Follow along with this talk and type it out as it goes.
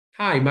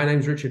Hi, my name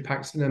is Richard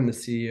Paxman. I'm the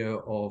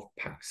CEO of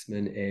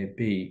Paxman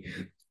AB.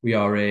 We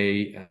are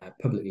a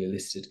publicly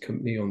listed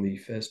company on the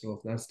First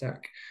North Nasdaq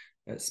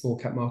small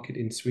cap market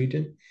in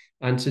Sweden.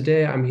 And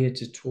today I'm here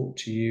to talk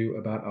to you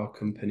about our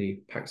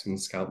company, Paxman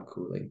Scalp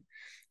Cooling.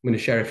 I'm going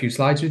to share a few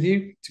slides with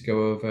you to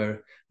go over a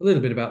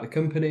little bit about the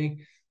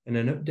company and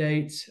an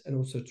update, and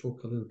also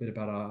talk a little bit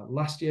about our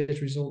last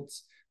year's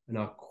results and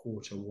our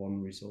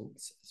Q1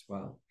 results as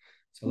well.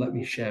 So let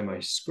me share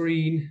my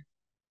screen.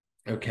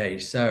 Okay,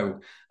 so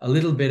a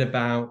little bit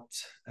about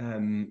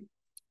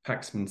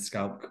Paxman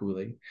Scalp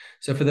Cooling.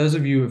 So for those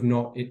of you who have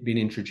not been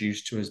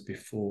introduced to us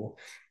before,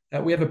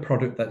 we have a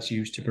product that's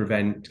used to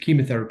prevent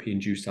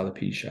chemotherapy-induced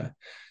alopecia.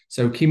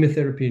 So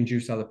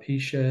chemotherapy-induced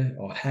alopecia,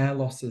 or hair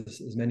loss,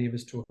 as many of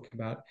us talk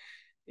about,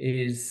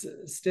 is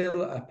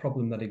still a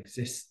problem that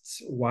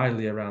exists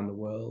widely around the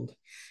world.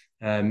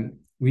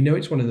 We know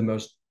it's one of the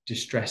most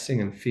distressing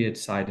and feared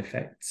side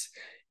effects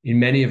in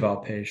many of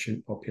our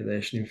patient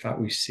population. In fact,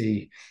 we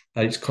see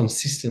that it's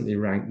consistently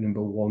ranked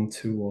number 1,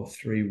 2, or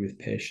 3 with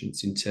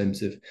patients in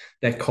terms of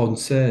their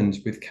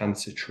concerns with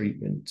cancer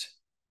treatment.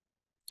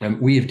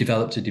 We have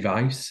developed a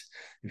device,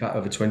 in fact,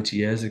 over 20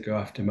 years ago,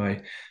 after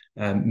my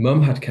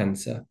mum had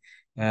cancer,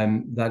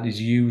 that is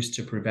used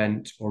to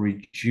prevent or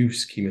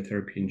reduce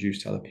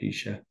chemotherapy-induced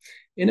alopecia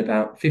in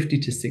about 50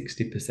 to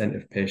 60%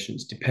 of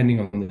patients,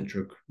 depending on the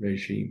drug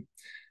regime.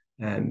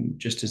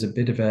 Just as a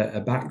bit of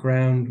a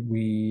background,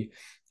 we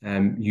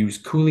use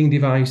cooling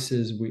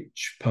devices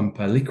which pump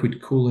a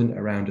liquid coolant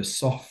around a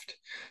soft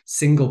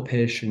single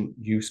patient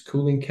use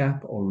cooling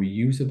cap or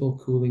reusable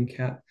cooling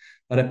cap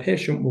that a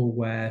patient will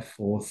wear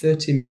for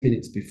 30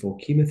 minutes before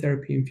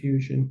chemotherapy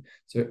infusion,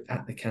 so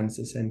at the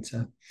cancer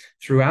center,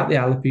 throughout the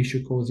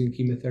alopecia causing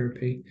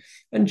chemotherapy,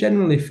 and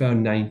generally for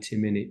 90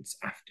 minutes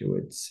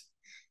afterwards.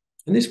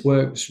 And this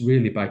works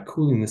really by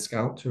cooling the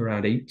scalp to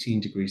around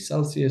 18 degrees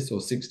Celsius or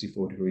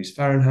 64 degrees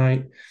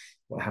Fahrenheit.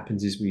 What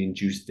happens is we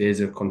induce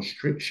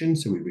vasoconstriction,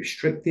 so we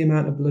restrict the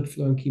amount of blood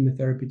flow and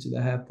chemotherapy to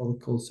the hair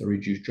follicles, so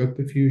reduce drug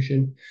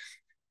perfusion.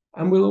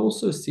 And we'll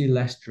also see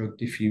less drug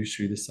diffuse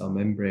through the cell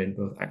membrane,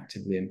 both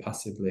actively and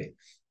passively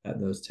at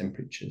those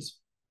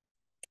temperatures.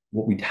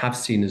 What we have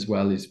seen as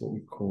well is what we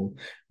call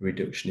a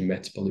reduction in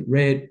metabolic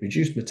rate.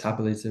 Reduced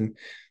metabolism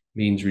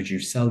means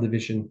reduced cell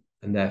division,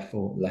 and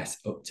therefore less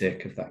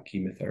uptake of that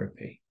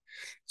chemotherapy.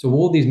 So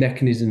all these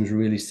mechanisms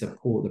really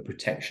support the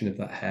protection of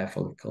that hair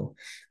follicle.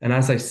 And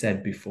as I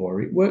said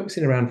before, it works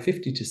in around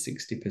 50 to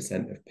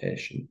 60% of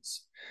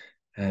patients.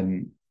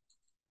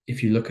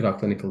 If you look at our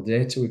clinical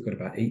data, we've got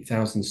about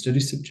 8,000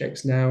 study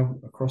subjects now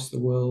across the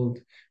world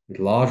with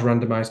large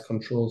randomized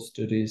control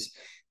studies,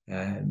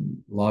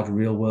 large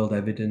real-world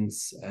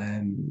evidence,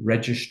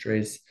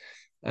 registries.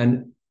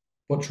 And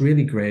what's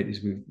really great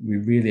is we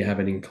really have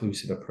an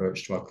inclusive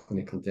approach to our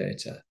clinical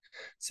data.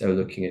 So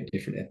looking at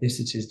different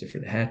ethnicities,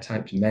 different hair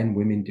types, men,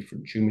 women,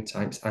 different tumor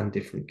types, and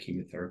different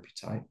chemotherapy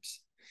types.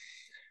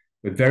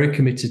 We're very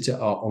committed to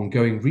our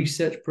ongoing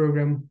research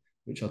program,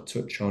 which I'll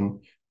touch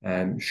on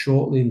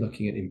shortly,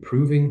 looking at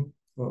improving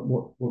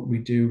what we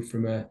do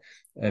from a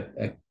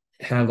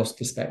hair loss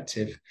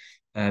perspective.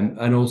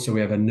 And also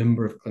we have a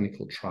number of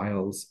clinical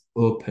trials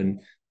open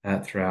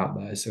throughout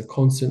there. So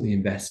constantly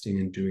investing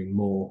and doing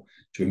more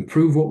to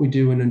improve what we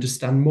do and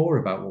understand more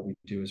about what we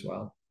do as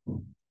well.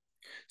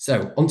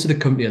 So onto the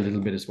company a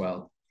little bit as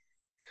well.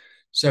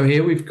 So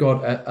here we've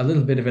got a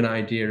little bit of an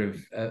idea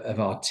of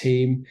our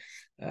team.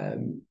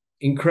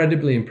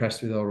 Incredibly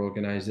impressed with our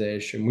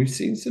organization. We've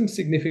seen some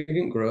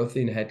significant growth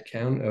in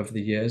headcount over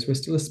the years. We're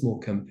still a small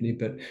company,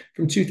 but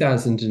from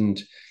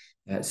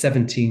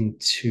 2017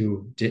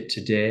 to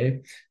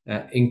today,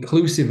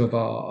 inclusive of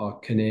our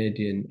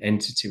Canadian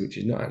entity, which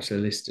is not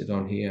actually listed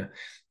on here,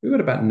 we've got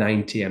about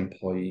 90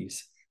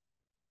 employees.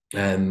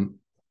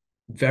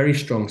 Very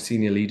strong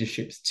senior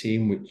leadership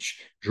team,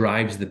 which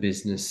drives the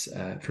business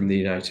from the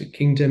United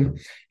Kingdom,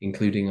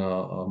 including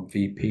our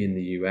VP in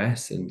the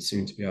US and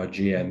soon to be our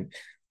GM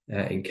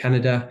in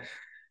Canada.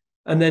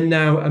 And then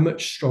now a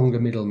much stronger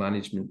middle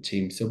management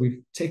team. So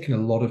we've taken a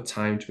lot of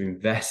time to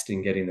invest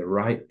in getting the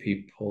right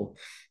people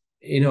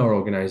in our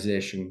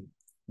organization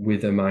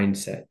with a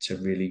mindset to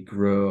really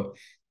grow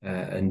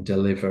and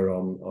deliver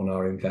on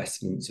our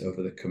investments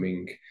over the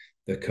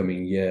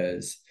coming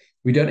years.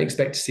 We don't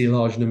expect to see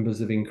large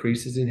numbers of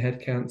increases in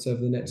headcounts over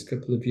the next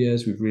couple of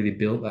years. We've really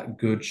built that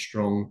good,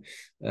 strong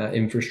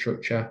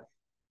infrastructure.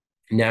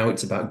 Now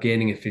it's about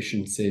gaining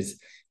efficiencies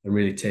and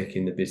really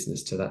taking the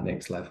business to that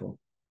next level.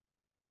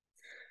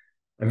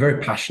 I'm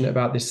very passionate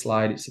about this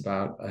slide. It's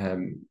about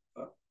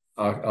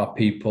our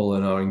people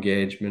and our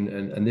engagement.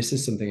 And this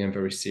is something I'm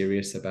very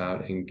serious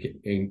about in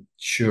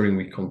ensuring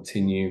we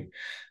continue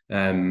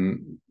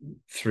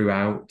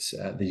throughout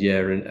the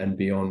year and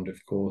beyond,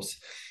 of course.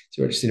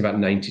 So we're just seeing about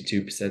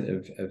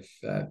 92% of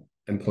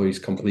employees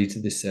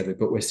completed this survey,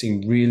 but we're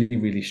seeing really,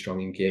 really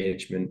strong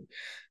engagement.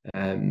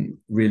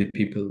 Really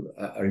people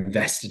are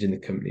invested in the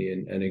company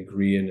and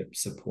agree and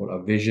support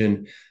our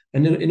vision.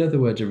 And in other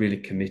words, are really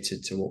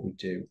committed to what we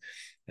do.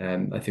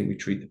 I think we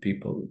treat the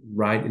people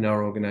right in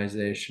our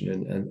organization,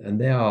 and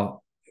they are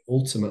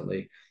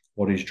ultimately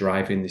what is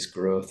driving this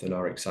growth and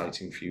our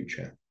exciting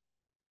future.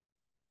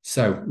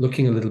 So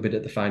looking a little bit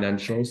at the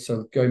financials,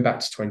 so going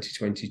back to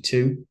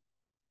 2022,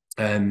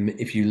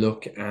 if you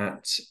look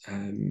at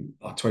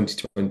our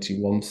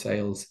 2021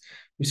 sales,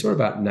 we saw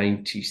about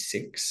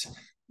 96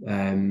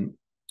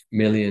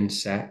 million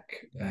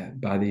SEK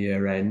by the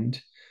year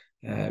end,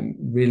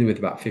 really with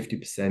about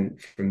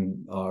 50%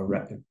 from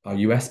our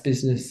US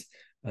business,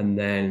 and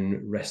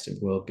then rest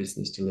of world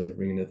business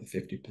delivering another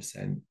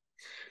 50%.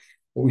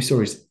 What we saw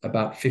is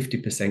about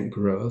 50%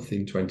 growth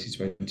in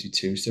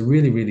 2022. So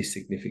really, really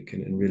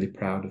significant, and really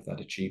proud of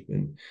that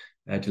achievement,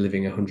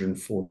 delivering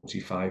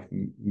 145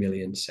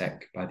 million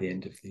SEK by the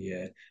end of the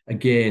year.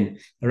 Again,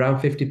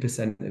 around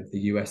 50% of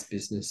the US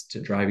business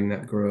to driving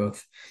that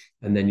growth.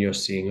 And then you're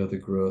seeing other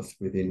growth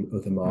within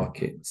other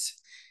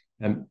markets.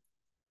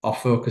 Our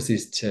focus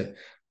is to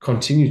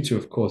continue to,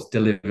 of course,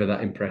 deliver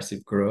that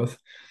impressive growth,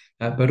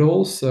 but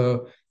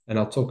also, and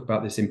I'll talk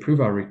about this,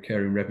 improve our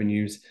recurring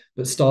revenues,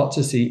 but start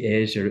to see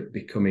Asia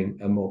becoming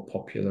a more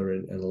popular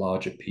and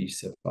larger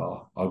piece of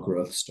our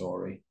growth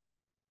story.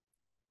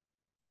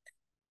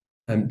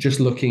 Just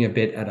looking a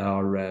bit at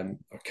our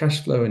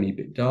cash flow and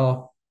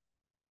EBITDA,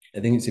 I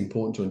think it's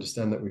important to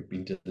understand that we've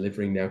been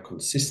delivering now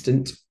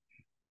consistent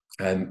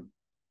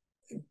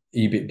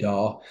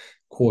EBITDA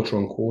quarter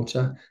on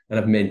quarter, and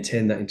I've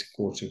maintained that into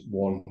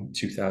Q1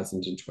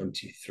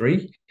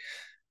 2023.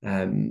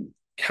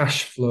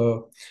 Cash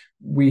flow,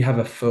 we have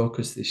a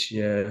focus this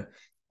year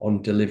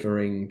on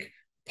delivering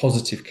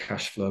positive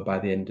cash flow by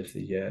the end of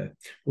the year.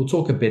 We'll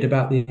talk a bit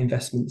about the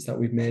investments that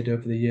we've made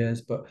over the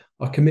years, but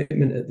our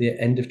commitment at the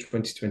end of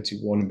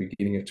 2021 and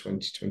beginning of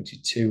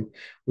 2022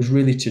 was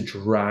really to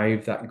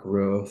drive that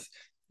growth,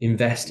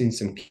 invest in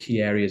some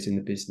key areas in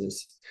the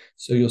business.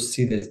 So you'll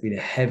see there's been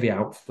a heavy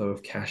outflow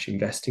of cash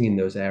investing in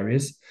those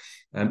areas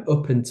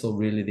up until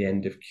really the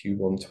end of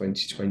Q1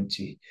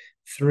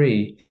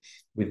 2023,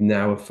 with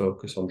now a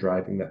focus on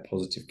driving that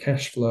positive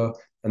cash flow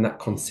and that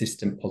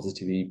consistent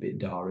positive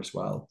EBITDA as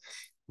well.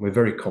 We're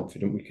very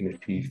confident we can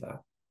achieve that.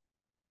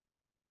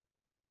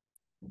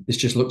 This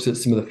just looks at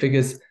some of the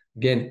figures.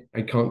 Again,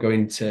 I can't go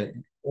into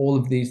all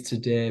of these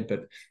today,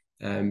 but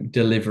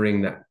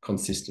delivering that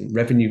consistent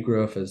revenue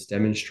growth as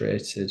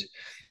demonstrated,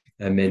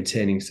 and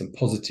maintaining some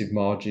positive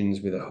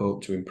margins with a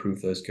hope to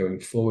improve those going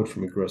forward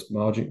from a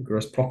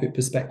gross profit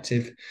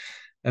perspective.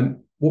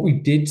 What we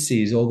did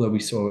see is, although we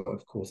saw,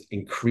 of course,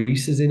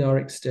 increases in our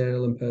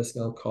external and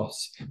personnel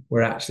costs,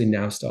 we're actually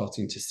now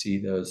starting to see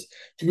those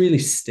really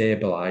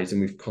stabilize,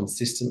 and we've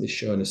consistently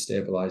shown a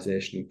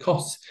stabilization in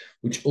costs,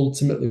 which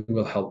ultimately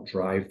will help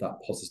drive that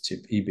positive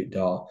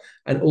EBITDA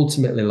and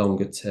ultimately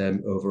longer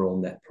term overall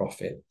net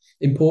profit.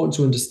 Important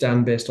to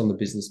understand, based on the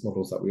business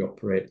models that we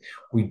operate,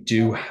 we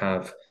do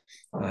have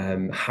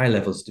high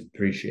levels of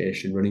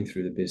depreciation running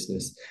through the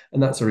business,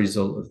 and that's a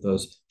result of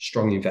those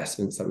strong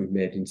investments that we've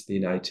made into the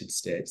United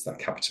States, that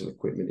capital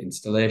equipment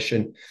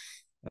installation,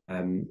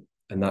 and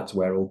that's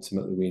where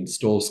ultimately we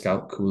install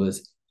scalp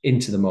coolers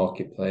into the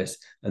marketplace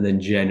and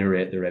then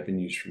generate the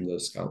revenues from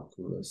those scalp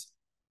coolers.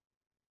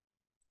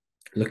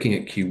 Looking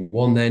at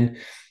Q1 then,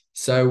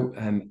 so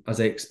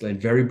as I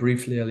explained very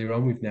briefly earlier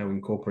on, we've now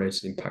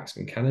incorporated in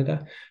Paxman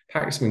Canada.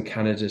 Paxman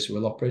Canada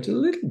will operate a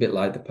little bit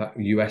like the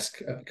US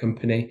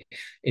company,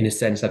 in a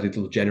sense that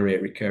it'll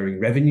generate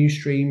recurring revenue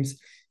streams,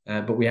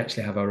 but we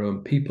actually have our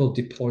own people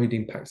deployed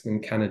in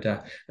Paxman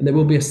Canada, and there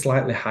will be a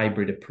slightly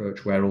hybrid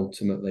approach where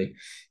ultimately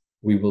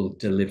we will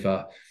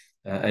deliver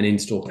and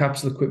install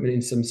capital equipment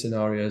in some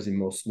scenarios in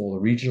more smaller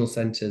regional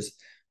centres,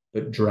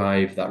 but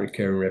drive that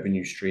recurring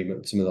revenue stream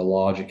at some of the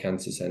larger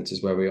cancer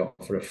centres where we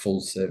offer a full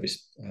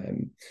service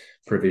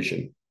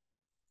provision.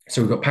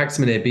 So we've got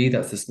Paxman AB,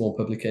 that's the small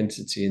public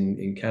entity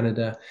in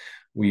Canada.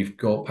 We've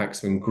got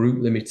Paxman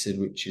Group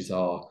Limited, which is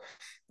our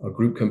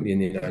group company in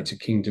the United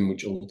Kingdom,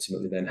 which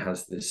ultimately then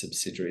has the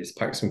subsidiaries.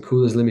 Paxman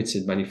Coolers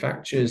Limited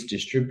manufactures,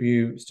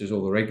 distributes, does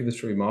all the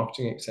regulatory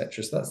marketing,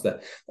 etc. So that's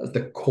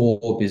the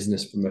core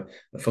business from a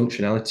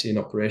functionality and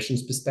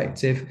operations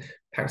perspective.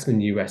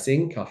 Paxman US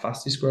Inc., our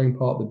fastest growing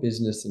part of the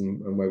business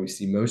and where we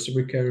see most of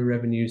recurring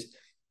revenues.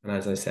 And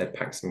as I said,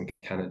 Paxman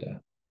Canada.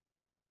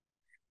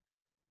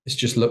 This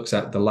just looks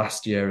at the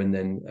last year and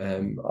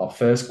then our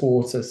first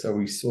quarter. So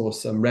we saw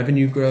some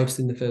revenue growth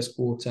in the first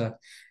quarter,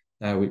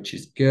 which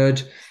is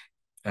good.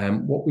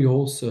 What we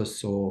also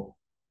saw,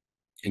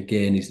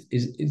 again,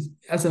 is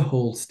as a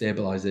whole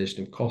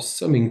stabilization of costs,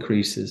 some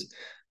increases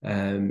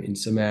in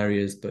some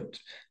areas, but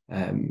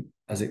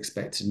as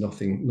expected,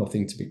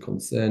 nothing to be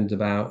concerned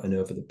about. And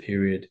over the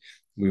period,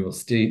 we will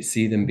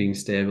see them being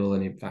stable.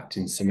 And in fact,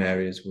 in some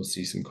areas, we'll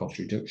see some cost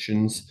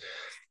reductions.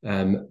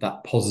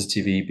 That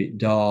positive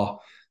EBITDA,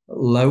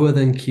 lower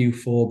than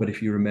Q4, but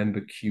if you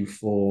remember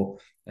Q4,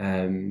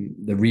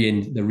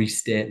 the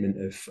restatement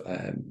of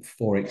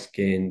Forex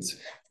gains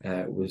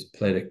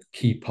played a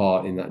key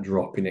part in that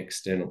drop in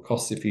external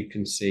costs, if you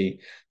can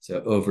see.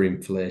 So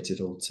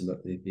overinflated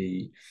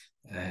ultimately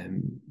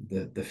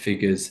the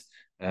figures,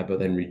 but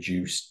then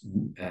reduced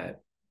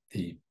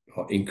the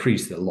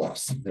increase the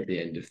loss at the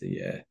end of the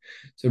year.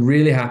 So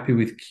really happy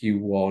with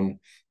Q1.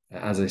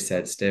 As I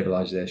said,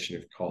 stabilization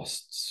of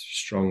costs,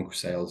 strong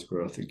sales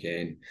growth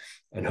again,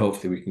 and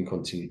hopefully we can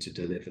continue to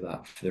deliver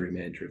that for the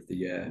remainder of the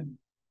year.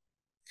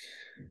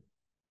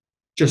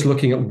 Just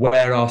looking at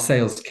where our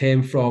sales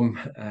came from,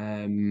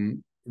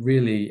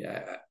 really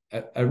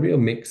a real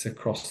mix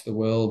across the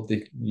world.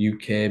 The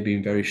UK being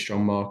a very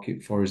strong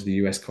market for us. The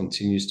US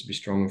continues to be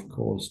strong, of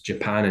course.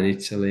 Japan and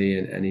Italy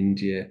and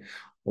India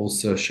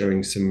also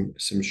showing some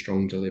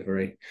strong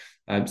delivery,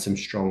 some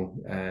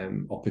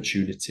strong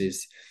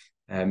opportunities.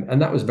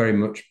 And that was very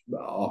much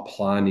our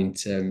plan in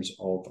terms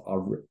of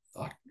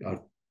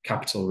our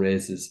capital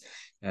raises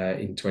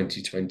in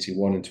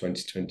 2021 and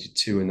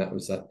 2022, and that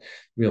was that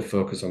real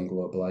focus on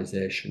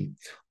globalization.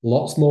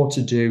 Lots more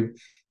to do,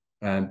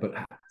 but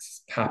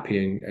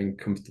happy and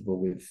comfortable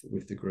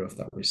with the growth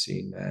that we're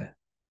seeing there.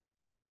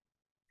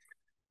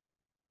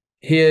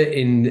 Here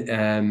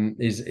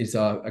is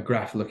a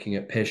graph looking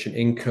at patient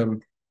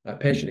income.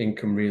 Patient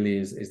income really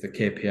is the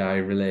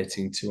KPI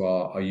relating to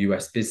our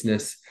US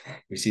business.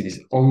 We see this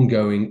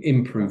ongoing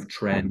improved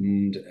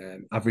trend,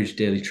 average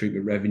daily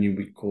treatment revenue,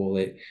 we call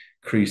it,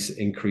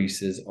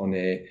 increases on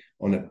a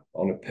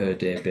per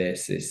day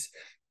basis.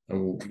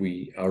 And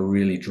we are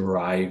really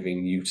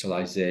driving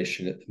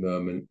utilization at the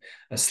moment.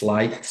 A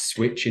slight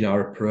switch in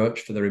our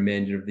approach for the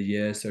remainder of the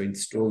year. So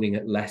installing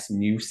at less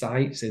new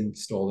sites,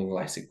 installing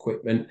less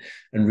equipment,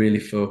 and really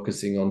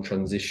focusing on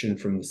transition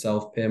from the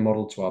self-pay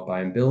model to our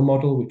buy and bill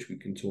model, which we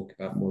can talk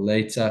about more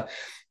later.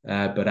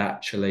 But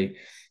actually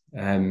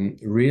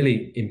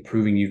really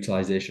improving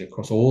utilization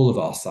across all of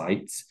our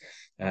sites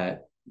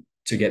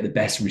to get the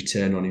best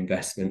return on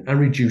investment and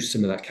reduce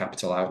some of that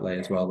capital outlay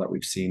as well that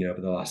we've seen over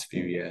the last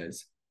few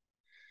years.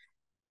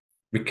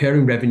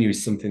 Recurring revenue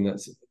is something that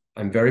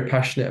I'm very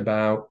passionate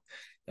about.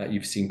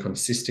 You've seen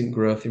consistent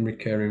growth in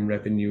recurring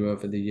revenue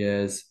over the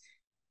years,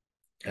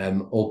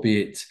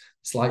 albeit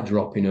slight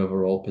drop in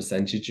overall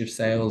percentage of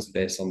sales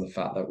based on the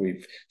fact that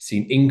we've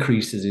seen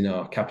increases in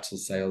our capital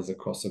sales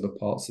across other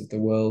parts of the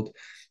world.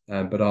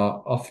 But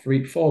our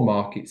 4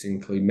 markets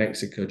include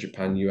Mexico,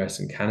 Japan, US,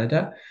 and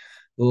Canada.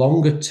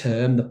 Longer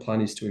term, the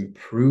plan is to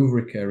improve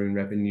recurring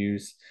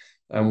revenues,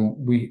 and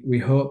we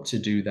hope to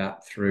do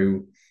that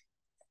through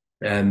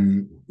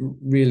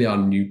really our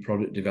new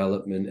product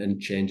development and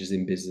changes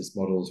in business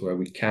models where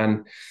we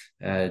can,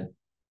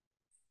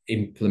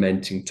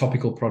 implementing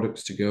topical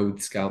products to go with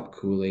scalp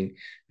cooling,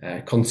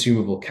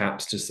 consumable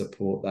caps to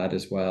support that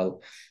as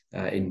well,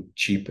 in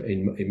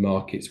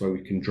markets where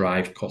we can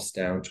drive costs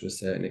down to a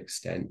certain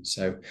extent.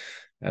 So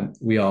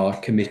we are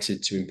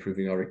committed to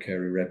improving our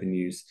recurring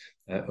revenues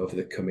over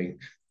the coming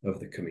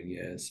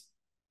years.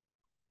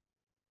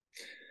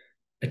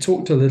 I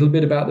talked a little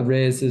bit about the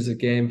raises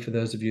again. For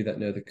those of you that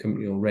know the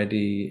company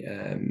already,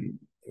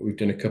 we've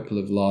done a couple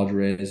of large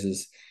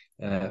raises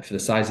for the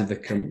size of the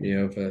company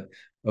over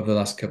the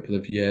last couple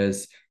of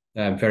years,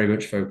 very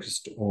much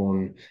focused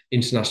on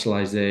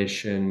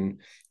internationalization,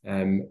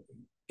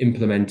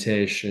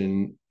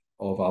 implementation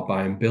of our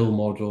buy and bill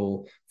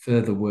model,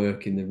 further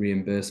work in the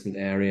reimbursement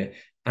area,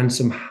 and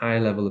some high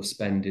level of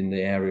spend in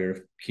the area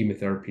of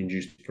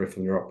chemotherapy-induced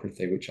peripheral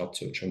neuropathy, which I'll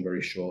touch on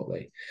very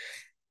shortly.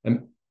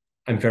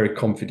 I'm very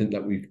confident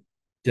that we've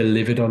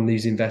delivered on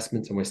these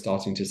investments and we're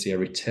starting to see a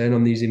return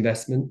on these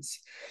investments.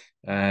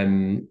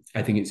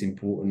 I think it's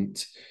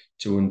important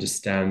to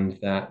understand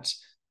that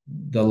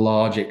the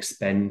large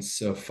expense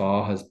so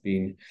far has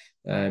been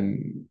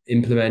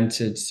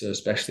implemented, so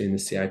especially in the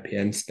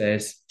CIPN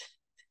space.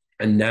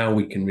 And now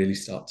we can really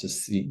start to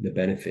see the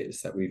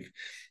benefits that we've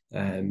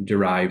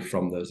derived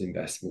from those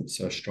investments.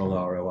 So a strong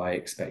ROI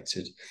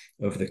expected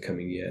over the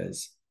coming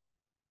years.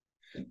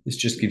 This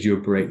just gives you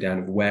a breakdown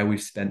of where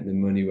we've spent the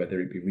money, whether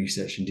it be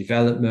research and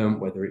development,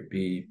 whether it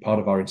be part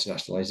of our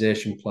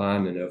internationalization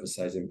plan and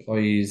oversized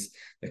employees,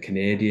 the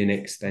Canadian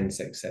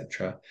expense,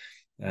 etc.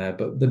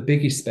 But the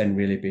biggest spend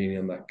really being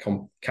on that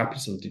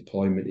capital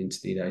deployment into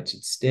the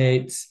United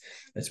States,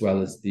 as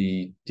well as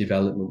the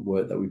development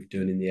work that we've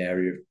done in the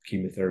area of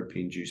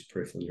chemotherapy-induced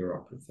peripheral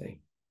neuropathy.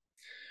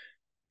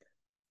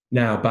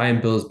 Now, buy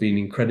and bill has been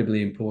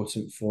incredibly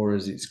important for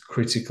us. It's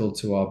critical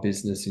to our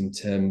business in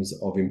terms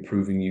of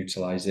improving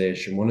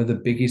utilization. One of the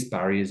biggest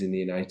barriers in the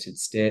United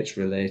States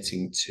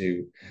relating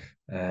to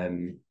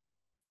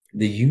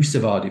the use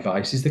of our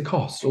device is the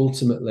cost.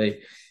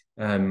 Ultimately,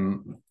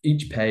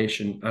 each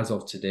patient, as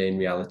of today, in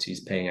reality, is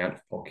paying out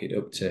of pocket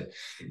up to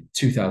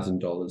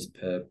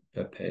 $2,000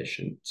 per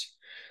patient.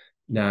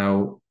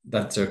 Now,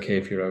 that's okay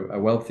if you're a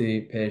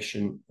wealthy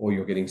patient or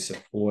you're getting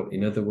support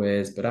in other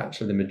ways, but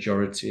actually the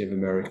majority of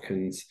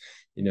Americans,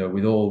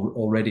 with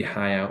already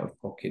high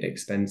out-of-pocket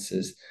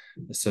expenses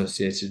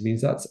associated,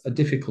 means that's a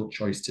difficult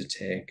choice to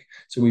take.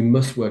 So we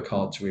must work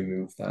hard to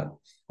remove that.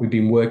 We've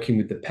been working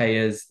with the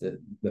payers, the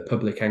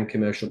public and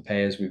commercial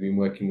payers. We've been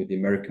working with the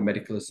American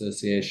Medical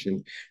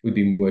Association. We've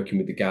been working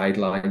with the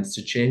guidelines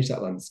to change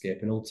that landscape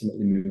and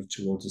ultimately move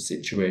towards a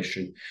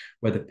situation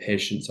where the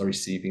patients are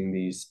receiving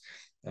these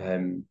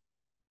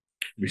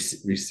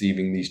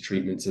receiving these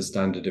treatments as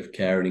standard of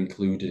care and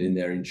included in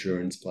their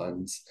insurance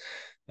plans.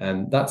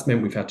 That's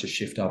meant we've had to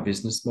shift our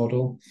business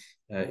model.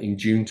 In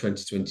June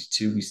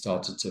 2022, we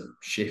started to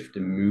shift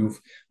and move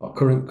our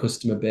current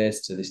customer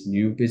base to this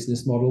new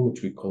business model,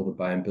 which we call the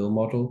buy and bill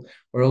model,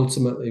 where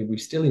ultimately we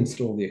still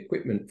install the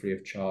equipment free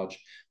of charge,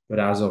 but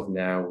as of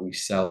now, we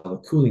sell the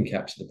cooling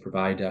cap to the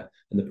provider,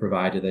 and the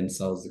provider then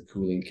sells the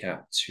cooling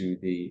cap to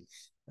the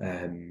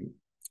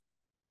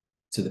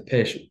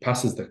patient,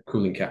 passes the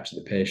cooling cap to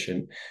the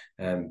patient,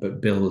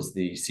 but bills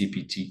the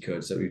CPT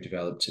codes that we've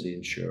developed to the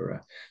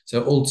insurer.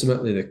 So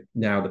ultimately,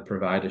 now the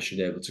provider should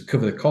be able to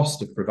cover the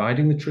cost of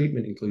providing the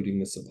treatment, including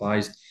the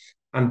supplies,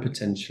 and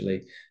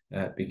potentially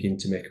begin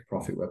to make a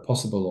profit where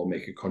possible or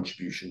make a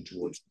contribution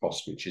towards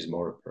cost, which is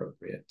more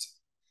appropriate.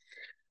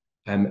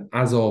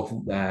 As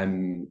of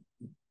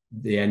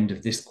the end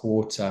of this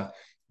quarter,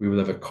 we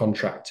will have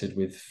contracted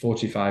with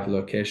 45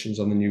 locations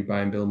on the new buy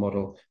and bill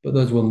model, but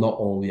those will not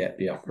all yet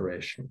be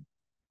operational.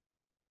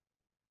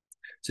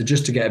 So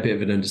just to get a bit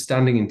of an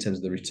understanding in terms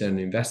of the return on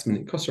investment,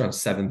 it costs around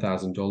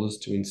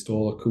 $7,000 to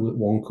install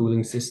one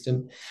cooling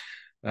system.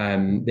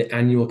 The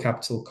annual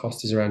capital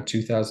cost is around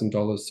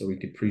 $2,000, so we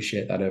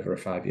depreciate that over a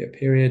 5-year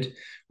period.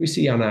 We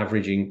see on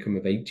average income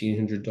of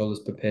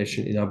 $1,800 per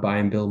patient in our buy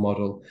and bill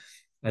model,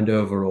 and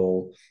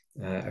overall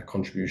a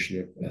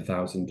contribution of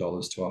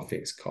 $1,000 to our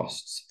fixed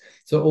costs.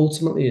 So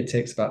ultimately, it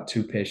takes about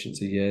 2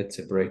 patients a year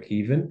to break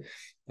even,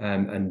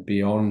 and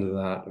beyond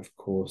that, of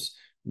course,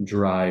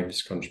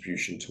 drives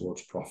contribution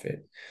towards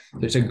profit. So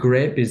it's a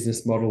great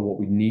business model. What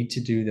we need to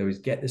do, though, is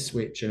get the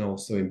switch and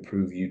also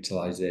improve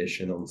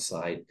utilization on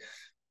site.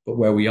 But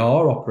where we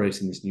are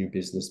operating this new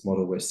business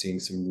model, we're seeing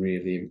some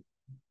really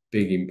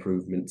big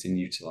improvements in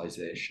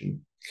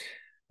utilization.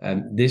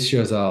 This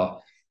shows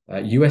our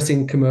US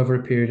income over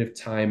a period of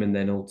time, and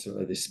then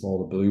ultimately this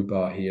smaller blue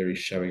bar here is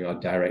showing our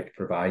direct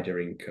provider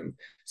income,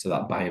 so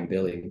that buy and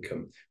bill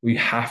income. We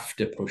have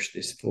to push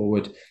this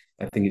forward.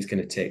 I think it's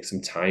going to take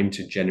some time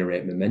to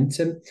generate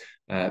momentum,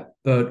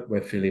 but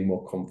we're feeling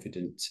more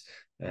confident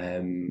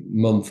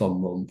month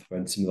on month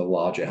when some of the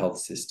larger health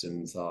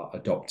systems are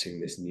adopting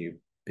this new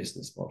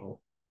business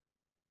model.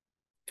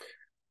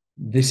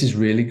 This is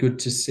really good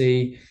to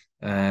see,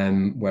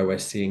 where we're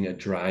seeing a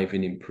drive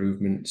in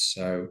improvement.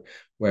 So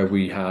where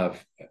we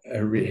have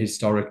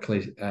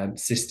historically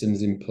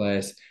systems in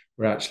place,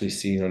 we're actually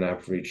seeing on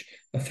average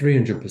a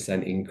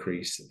 300%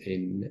 increase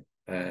in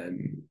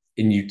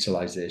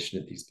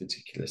utilization at these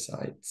particular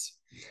sites.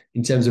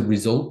 In terms of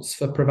results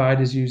for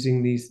providers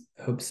using these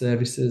hub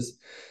services,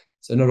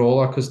 so not all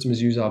our customers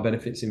use our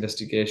benefits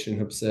investigation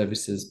hub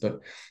services,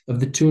 but of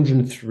the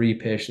 203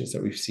 patients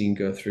that we've seen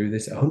go through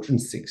this,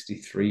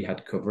 163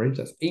 had coverage.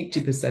 That's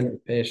 80%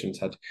 of patients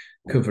had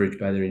coverage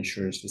by their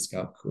insurance for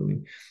scalp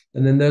cooling.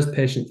 And then those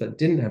patients that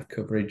didn't have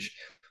coverage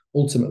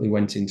ultimately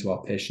went into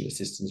our patient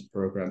assistance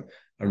program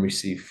and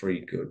received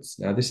free goods.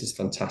 Now, this is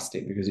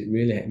fantastic because it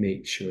really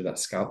makes sure that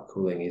scalp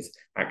cooling is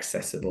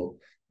accessible.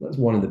 That's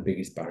one of the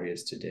biggest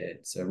barriers to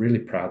date. So really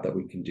proud that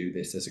we can do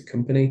this as a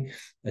company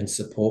and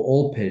support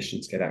all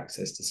patients get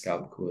access to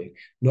scalp cooling,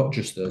 not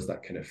just those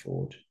that can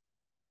afford.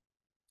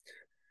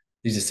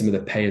 These are some of the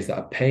payers that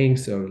are paying,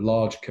 so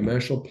large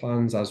commercial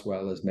plans as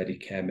well as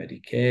Medicare,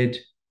 Medicaid.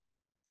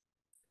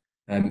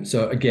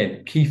 So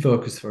again, key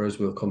focus for us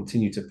will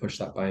continue to push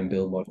that buy and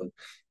bill model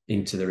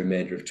into the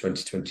remainder of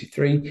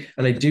 2023.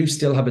 And I do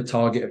still have a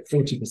target of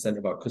 40%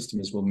 of our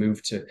customers will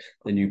move to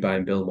the new buy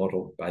and bill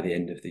model by the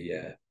end of the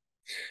year.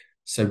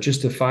 So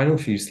just a final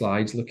few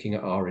slides looking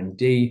at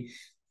R&D.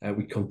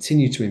 We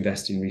continue to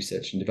invest in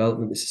research and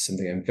development. This is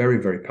something I'm very,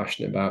 very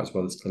passionate about, as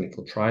well as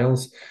clinical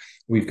trials.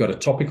 We've got a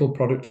topical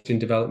product in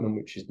development,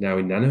 which is now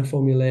in nano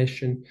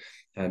formulation.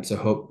 So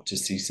hope to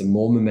see some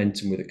more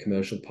momentum with a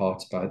commercial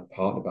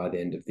partner by the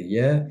end of the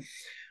year.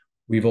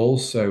 We've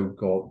also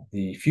got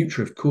the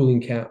future of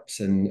cooling caps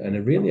and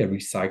a really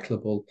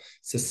recyclable,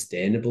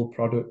 sustainable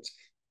product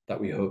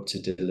that we hope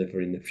to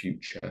deliver in the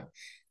future.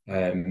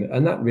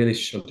 And that really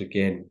should,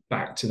 again,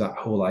 back to that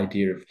whole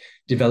idea of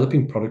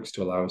developing products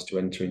to allow us to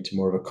enter into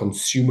more of a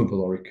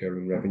consumable or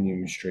recurring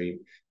revenue stream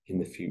in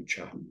the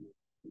future.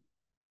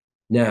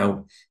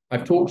 Now,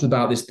 I've talked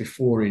about this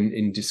before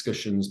in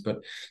discussions, but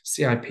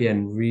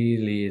CIPN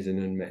really is an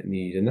unmet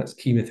need, and that's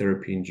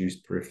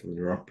chemotherapy-induced peripheral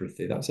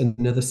neuropathy. That's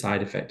another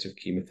side effect of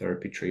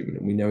chemotherapy treatment,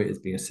 and we know it as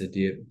being a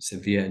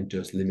severe and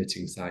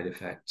dose-limiting side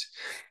effect.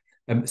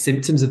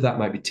 Symptoms of that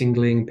might be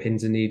tingling,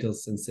 pins and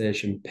needles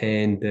sensation,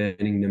 pain,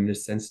 burning,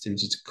 numbness,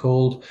 sensitivity to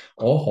cold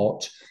or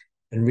hot,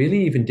 and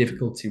really even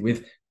difficulty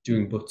with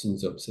doing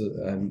buttons up,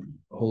 so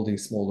holding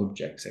small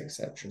objects,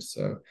 etc.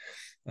 So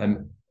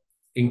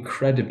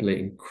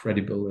incredibly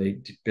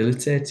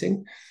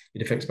debilitating.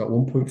 It affects about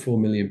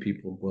 1.4 million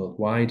people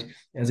worldwide.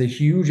 It has a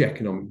huge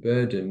economic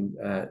burden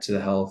to the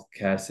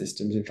healthcare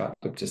systems. In fact,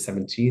 up to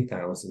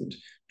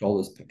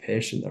 $17,000 per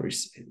patient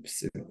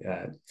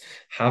that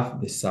have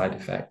this side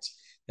effect.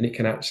 And it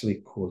can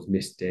actually cause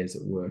missed days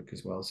at work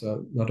as well.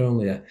 So not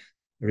only a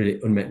really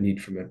unmet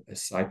need from a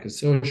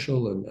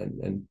psychosocial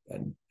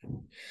and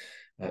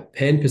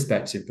pain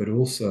perspective, but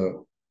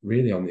also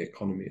really on the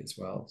economy as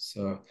well.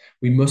 So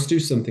we must do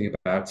something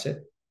about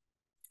it.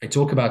 I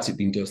talk about it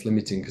being dose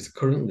limiting because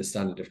currently the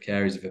standard of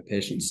care is if a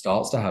patient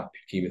starts to have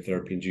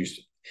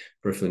chemotherapy-induced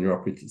peripheral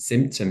neuropathy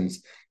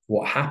symptoms,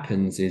 what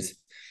happens is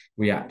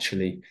we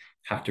actually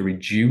have to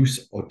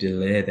reduce or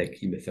delay their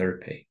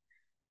chemotherapy.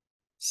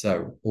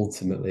 So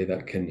ultimately,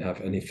 that can have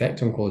an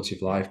effect on quality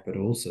of life, but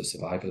also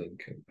survival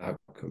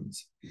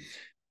outcomes.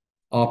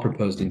 Our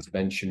proposed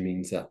intervention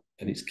means that,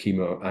 and it's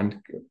chemo and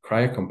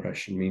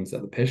cryocompression, means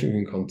that the patient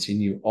can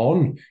continue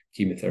on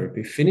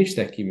chemotherapy, finish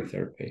their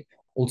chemotherapy,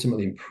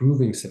 ultimately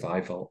improving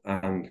survival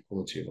and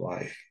quality of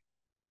life.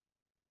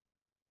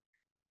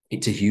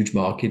 It's a huge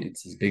market.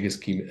 It's as big as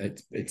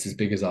it's as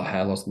big as our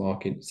hair loss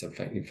market. It's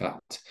in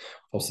fact,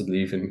 possibly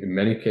even in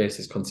many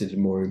cases considered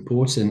more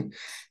important.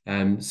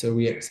 So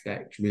we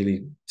expect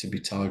really to be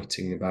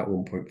targeting about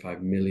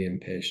 1.5 million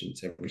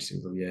patients every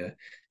single year,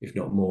 if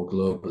not more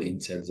globally, in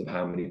terms of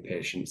how many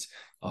patients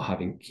are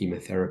having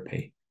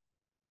chemotherapy.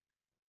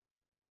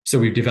 So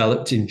we've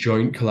developed in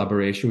joint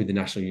collaboration with the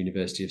National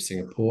University of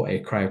Singapore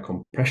a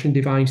cryocompression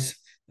device.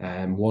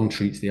 One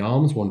treats the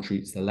arms, one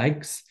treats the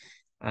legs.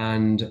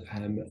 And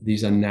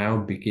these are now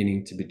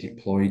beginning to be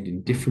deployed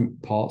in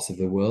different parts of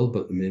the world,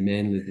 but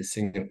mainly the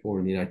Singapore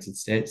and the United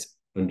States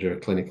under a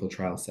clinical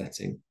trial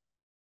setting.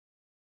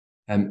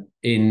 At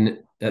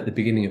the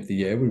beginning of the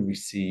year, we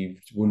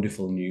received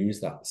wonderful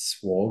news that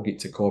SWOG,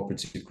 it's a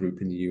cooperative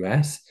group in the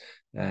US,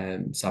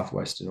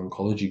 Southwestern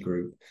Oncology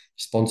Group,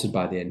 sponsored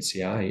by the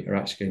NCI, are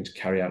actually going to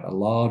carry out a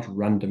large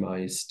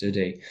randomized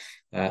study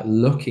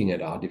looking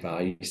at our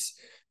device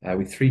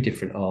with 3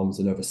 different arms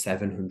and over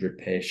 700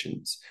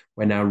 patients.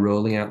 We're now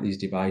rolling out these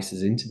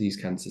devices into these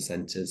cancer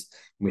centres.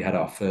 We had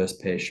our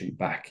first patient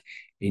back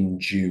in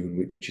June,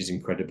 which is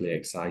incredibly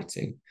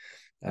exciting.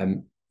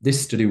 This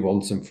study,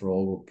 once and for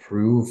all, will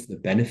prove the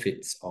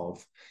benefits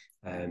of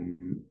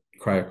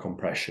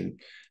cryocompression.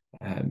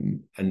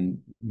 And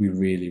we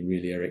really,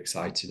 really are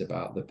excited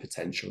about the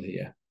potential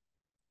here.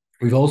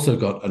 We've also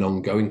got an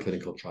ongoing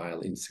clinical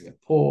trial in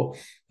Singapore.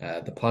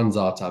 The plans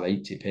are to have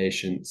 80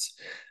 patients,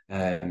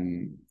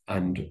 and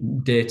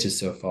data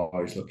so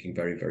far is looking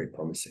very, very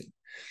promising.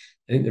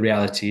 I think the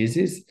reality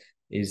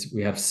is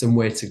we have some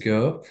way to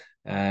go,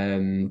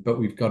 but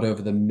we've got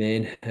over the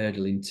main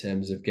hurdle in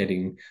terms of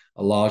getting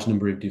a large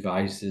number of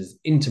devices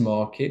into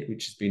market,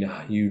 which has been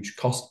a huge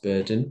cost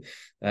burden.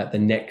 The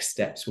next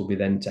steps will be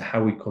then to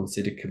how we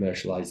consider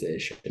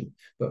commercialization.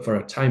 But for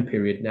a time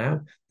period now,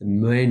 the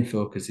main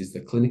focus is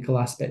the clinical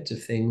aspect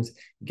of things,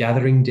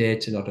 gathering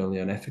data not only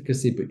on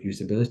efficacy, but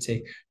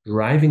usability,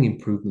 driving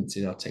improvements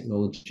in our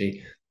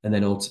technology, and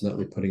then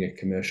ultimately putting a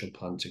commercial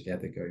plan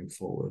together going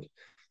forward.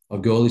 Our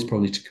goal is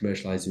probably to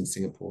commercialize in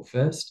Singapore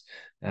first,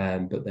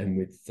 but then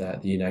with the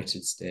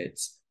United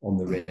States on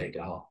the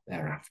radar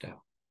thereafter.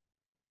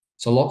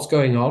 So lots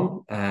going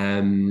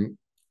on.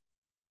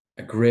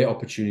 A great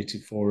opportunity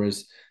for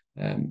us.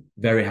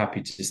 Very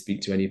happy to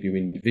speak to any of you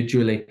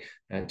individually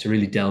to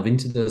really delve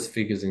into those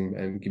figures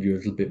and give you a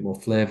little bit more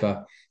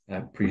flavour. I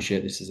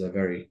appreciate this is a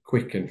very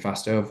quick and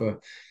fast overview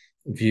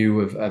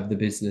of the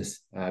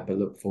business, but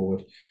look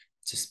forward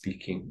to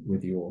speaking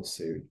with you all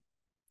soon.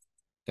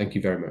 Thank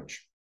you very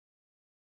much.